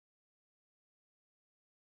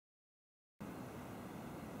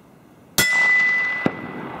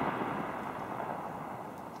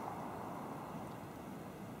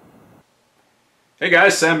Hey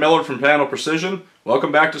guys, Sam Miller from Panel Precision.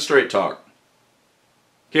 Welcome back to Straight Talk.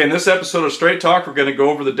 Okay, in this episode of Straight Talk, we're going to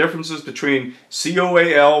go over the differences between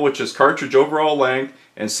COAL, which is Cartridge Overall Length,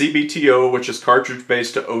 and CBTO, which is Cartridge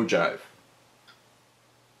Base To Ogive.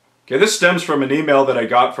 Okay, this stems from an email that I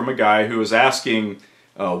got from a guy who was asking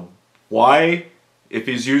why, if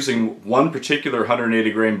he's using one particular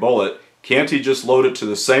 180 grain bullet, can't he just load it to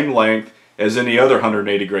the same length as any other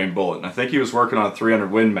 180 grain bullet? And I think he was working on a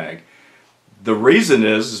 300 Win Mag. The reason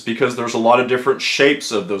is because there's a lot of different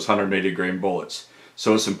shapes of those 180 grain bullets.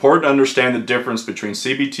 So it's important to understand the difference between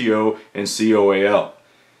CBTO and COAL.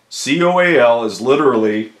 COAL is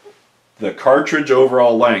literally the cartridge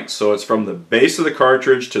overall length. So it's from the base of the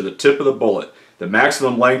cartridge to the tip of the bullet, the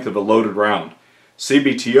maximum length of a loaded round.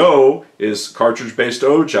 CBTO is cartridge base to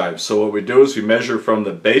ogive. So what we do is we measure from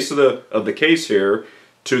the base of the case here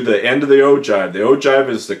to the end of the ogive. The ogive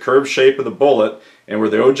is the curved shape of the bullet, and where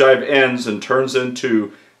the ogive ends and turns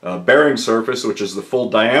into a bearing surface, which is the full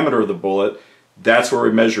diameter of the bullet, that's where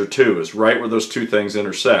we measure to, is right where those two things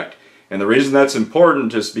intersect. And the reason that's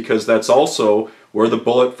important is because that's also where the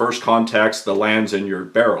bullet first contacts the lands in your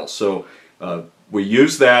barrel. So we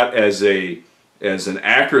use that as an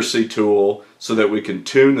accuracy tool so that we can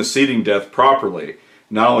tune the seating depth properly.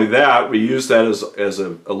 Not only that, we use that as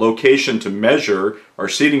a location to measure our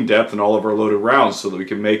seating depth in all of our loaded rounds so that we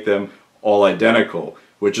can make them all identical,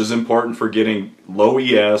 which is important for getting low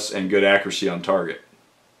ES and good accuracy on target.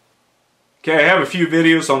 Okay, I have a few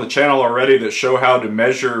videos on the channel already that show how to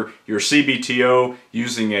measure your CBTO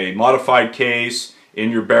using a modified case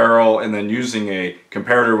in your barrel and then using a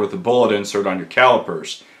comparator with a bullet insert on your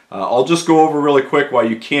calipers. I'll just go over really quick why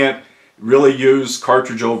you can't really use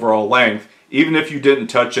cartridge overall length even if you didn't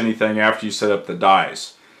touch anything after you set up the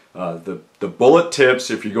dies. The bullet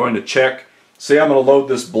tips, if you're going to check, say I'm going to load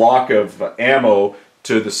this block of ammo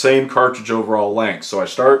to the same cartridge overall length. So I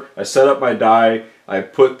set up my die, I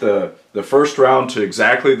put the first round to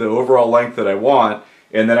exactly the overall length that I want,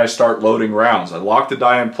 and then I start loading rounds. I lock the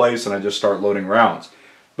die in place and I just start loading rounds.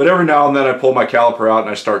 But every now and then I pull my caliper out and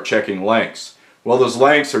I start checking lengths. Well, those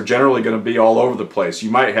lengths are generally going to be all over the place. You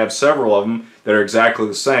might have several of them that are exactly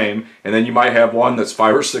the same, and then you might have one that's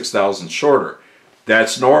 5,000 or 6,000 shorter.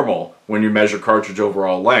 That's normal when you measure cartridge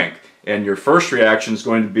overall length. And your first reaction is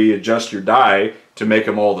going to be adjust your die to make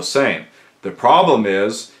them all the same. The problem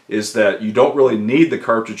is that you don't really need the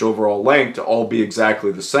cartridge overall length to all be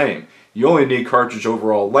exactly the same. You only need cartridge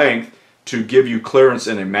overall length to give you clearance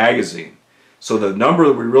in a magazine. So the number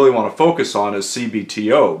that we really want to focus on is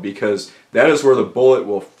CBTO, because that is where the bullet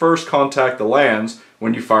will first contact the lands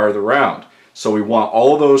when you fire the round. So we want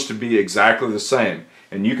all of those to be exactly the same.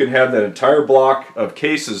 And you can have that entire block of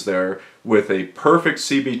cases there with a perfect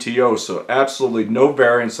CBTO, so absolutely no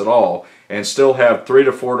variance at all, and still have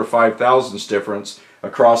 3,000 to 4,000 to 5 thousandths difference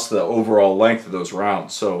across the overall length of those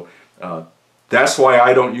rounds. So that's why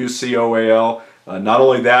I don't use COAL. Not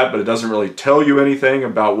only that, but it doesn't really tell you anything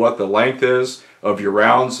about what the length is of your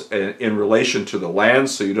rounds in relation to the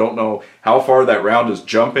lands, so you don't know how far that round is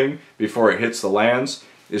jumping before it hits the lands.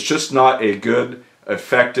 It's just not a good,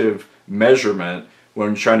 effective measurement when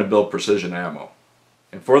you're trying to build precision ammo.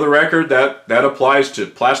 And for the record, that applies to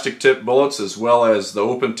plastic tip bullets as well as the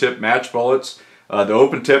open tip match bullets. The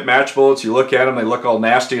open tip match bullets, you look at them, they look all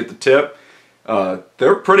nasty at the tip.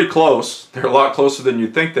 They're pretty close. They're a lot closer than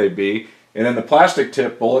you'd think they'd be. And then the plastic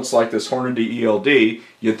tip bullets like this Hornady ELD,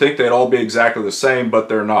 you'd think they'd all be exactly the same, but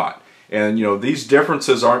they're not. And you know, these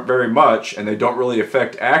differences aren't very much, and they don't really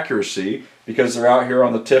affect accuracy because they're out here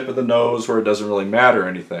on the tip of the nose where it doesn't really matter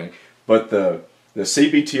anything. But the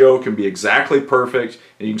CBTO can be exactly perfect,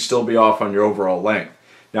 and you can still be off on your overall length.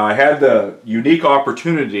 Now, I had the unique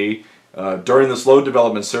opportunity during this load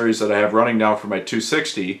development series that I have running now for my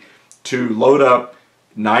 260 to load up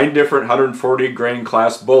 9 different 140 grain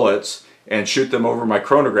class bullets and shoot them over my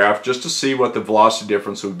chronograph just to see what the velocity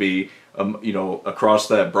difference would be you know, across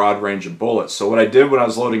that broad range of bullets. So what I did when I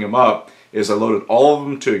was loading them up is I loaded all of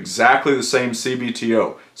them to exactly the same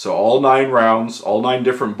CBTO. So all 9 rounds, all 9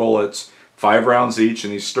 different bullets, 5 rounds each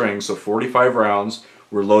in these strings, so 45 rounds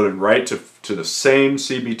were loaded right to the same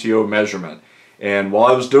CBTO measurement. And while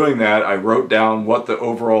I was doing that, I wrote down what the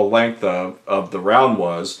overall length of the round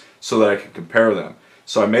was so that I could compare them.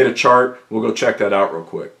 So I made a chart. We'll go check that out real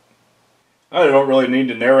quick. I don't really need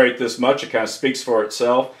to narrate this much. It kind of speaks for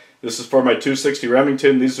itself. This is for my 260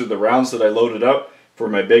 Remington. These are the rounds that I loaded up for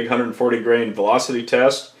my big 140 grain velocity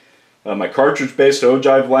test. My cartridge base to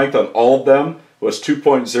ogive length on all of them was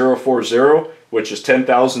 2.040, which is 10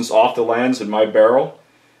 thousandths off the lands in my barrel.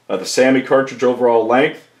 The SAMI cartridge overall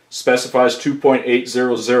length specifies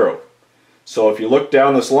 2.800. So if you look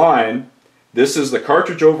down this line, This is the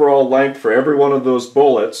cartridge overall length for every one of those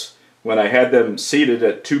bullets when I had them seated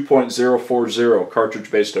at 2.040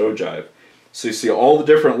 cartridge base to ogive. So you see all the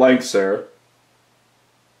different lengths there.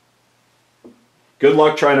 Good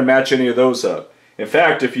luck trying to match any of those up. In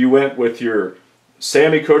fact, if you went with your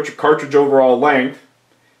SAMI cartridge overall length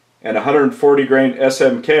and 140 grain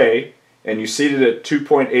SMK and you seated at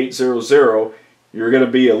 2.800, you're going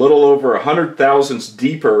to be a little over 100 thousandths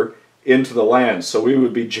deeper into the lands. So we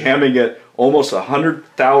would be jamming it almost 100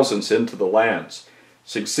 thousandths into the lands.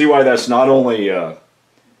 So you can see why that's not only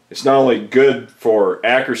it's not only good for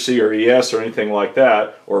accuracy or ES or anything like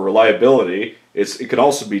that, or reliability, it can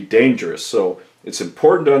also be dangerous. So it's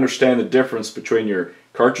important to understand the difference between your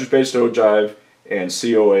cartridge base to ogive and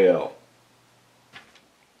COAL.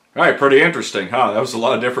 Alright, pretty interesting, huh? That was a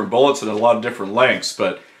lot of different bullets and a lot of different lengths.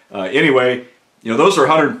 But anyway, you know, those are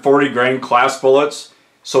 140 grain class bullets.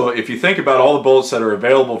 So if you think about all the bullets that are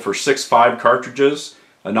available for 6.5 cartridges,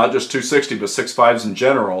 not just 260 but 6.5s in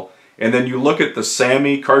general, and then you look at the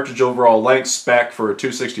SAMI cartridge overall length spec for a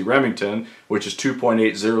 260 Remington, which is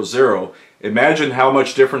 2.800, imagine how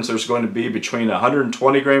much difference there's going to be between a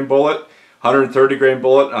 120 grain bullet, 130 grain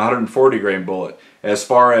bullet, and 140 grain bullet as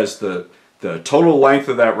far as the total length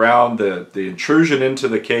of that round, the intrusion into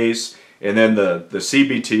the case, and then the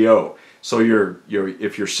CBTO. So if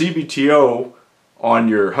your CBTO on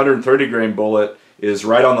your 130 grain bullet is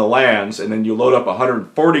right on the lands, and then you load up a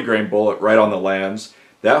 140 grain bullet right on the lands,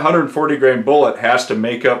 that 140 grain bullet has to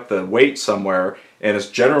make up the weight somewhere, and it's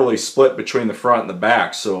generally split between the front and the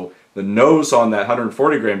back. So the nose on that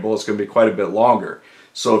 140 grain bullet is going to be quite a bit longer.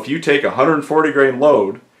 So if you take a 140 grain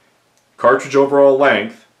load, cartridge overall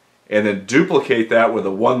length, and then duplicate that with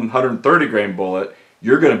a 130 grain bullet,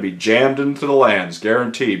 you're going to be jammed into the lands,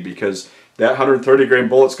 guaranteed, because that 130 grain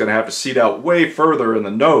bullet is going to have to seat out way further in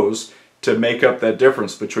the nose to make up that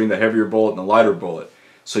difference between the heavier bullet and the lighter bullet.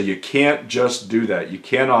 So you can't just do that. You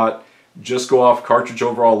cannot just go off cartridge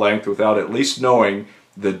overall length without at least knowing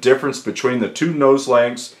the difference between the two nose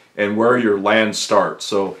lengths and where your land starts.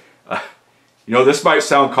 So, you know, this might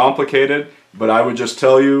sound complicated, but I would just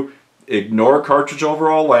tell you, ignore cartridge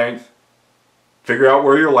overall length, figure out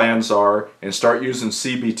where your lands are, and start using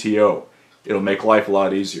CBTO. It'll make life a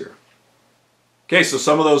lot easier. Okay, so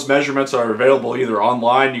some of those measurements are available either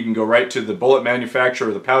online. You can go right to the bullet manufacturer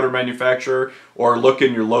or the powder manufacturer, or look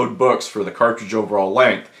in your load books for the cartridge overall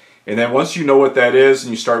length. And then once you know what that is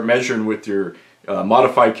and you start measuring with your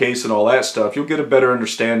modified case and all that stuff, you'll get a better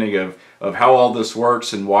understanding of how all this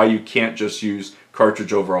works and why you can't just use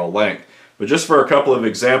cartridge overall length. But just for a couple of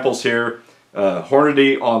examples here,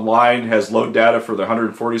 Hornady online has load data for the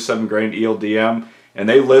 147 grain ELDM, and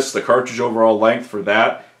they list the cartridge overall length for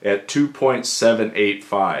that at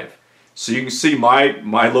 2.785. So you can see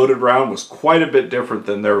my loaded round was quite a bit different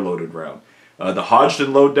than their loaded round. The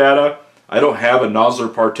Hodgdon load data, I don't have a nozzler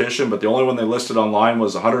partition, but the only one they listed online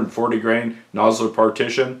was 140 grain nozzler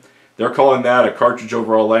partition. They're calling that a cartridge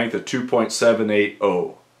overall length of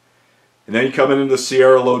 2.780. And then you come into the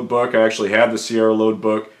Sierra load book. I actually have the Sierra load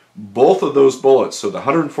book. Both of those bullets, so the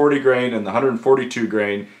 140 grain and the 142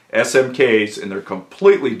 grain SMKs, and they're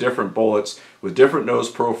completely different bullets with different nose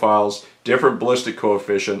profiles, different ballistic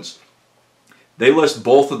coefficients. They list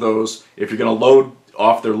both of those, if you're going to load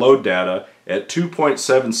off their load data, at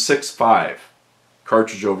 2.765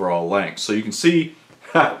 cartridge overall length. So you can see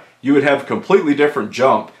you would have a completely different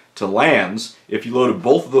jump to lands if you loaded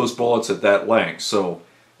both of those bullets at that length. So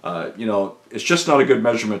you know, it's just not a good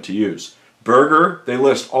measurement to use. Berger, they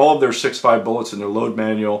list all of their 6.5 bullets in their load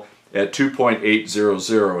manual at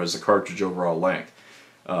 2.800 as the cartridge overall length.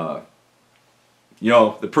 You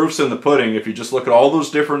know, the proof's in the pudding. If you just look at all those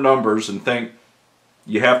different numbers and think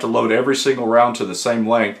you have to load every single round to the same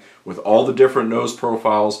length with all the different nose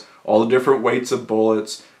profiles, all the different weights of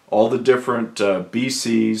bullets, all the different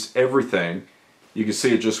BCs, everything, you can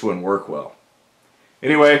see it just wouldn't work well.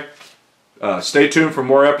 Anyway, stay tuned for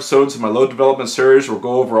more episodes of my load development series. We'll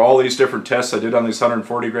go over all these different tests I did on these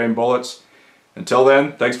 140 grain bullets. Until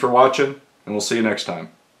then, thanks for watching, and we'll see you next time.